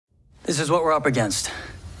This is what we're up against.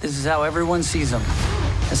 This is how everyone sees him.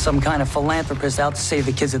 As some kind of philanthropist out to save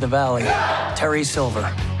the kids of the valley. Terry Silver.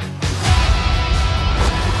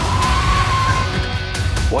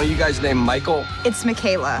 Why you guys named Michael? It's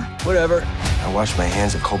Michaela. Whatever. I washed my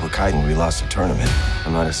hands at Cobra Kai when we lost the tournament.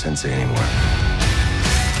 I'm not a sensei anymore.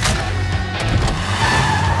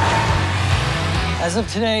 As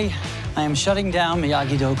of today, I am shutting down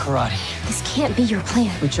Miyagi-Do Karate. This can't be your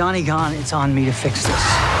plan. With Johnny gone, it's on me to fix this.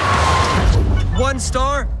 1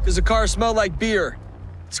 star? Because the car smelled like beer.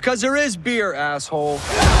 It's because there is beer, asshole.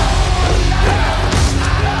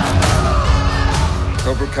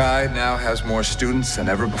 Cobra Kai now has more students than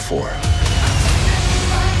ever before.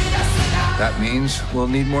 That means we'll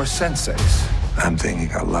need more senseis. I'm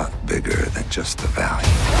thinking a lot bigger than just the valley.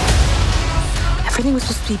 Everything was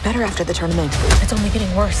supposed to be better after the tournament. It's only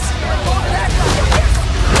getting worse.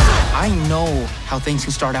 I know how things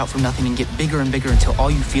can start out from nothing and get bigger and bigger until all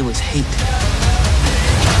you feel is hate.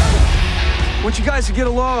 I want you guys to get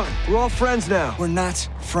along. We're all friends now. We're not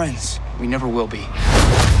friends. We never will be.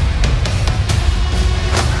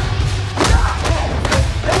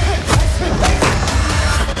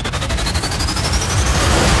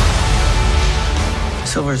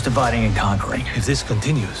 Silver's dividing and conquering. If this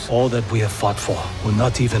continues, all that we have fought for will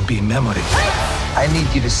not even be memory. I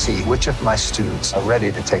need you to see which of my students are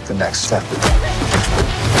ready to take the next step.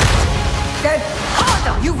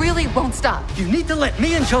 You really won't stop. You need to let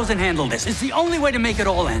me and Chosen handle this. It's the only way to make it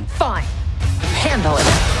all end. Fine. Handle it.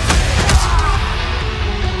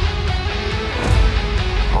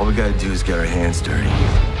 All we gotta do is get our hands dirty.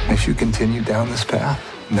 If you continue down this path,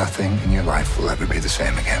 nothing in your life will ever be the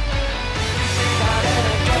same again.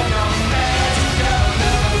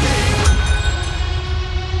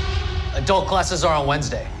 Adult classes are on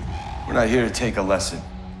Wednesday. We're not here to take a lesson.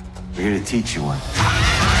 We're here to teach you one.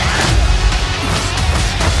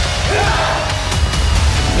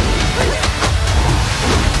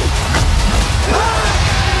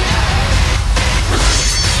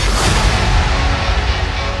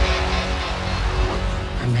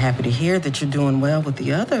 I'm happy to hear that you're doing well with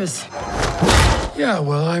the others. Yeah,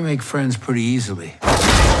 well, I make friends pretty easily.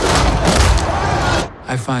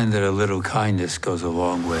 I find that a little kindness goes a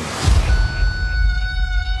long way.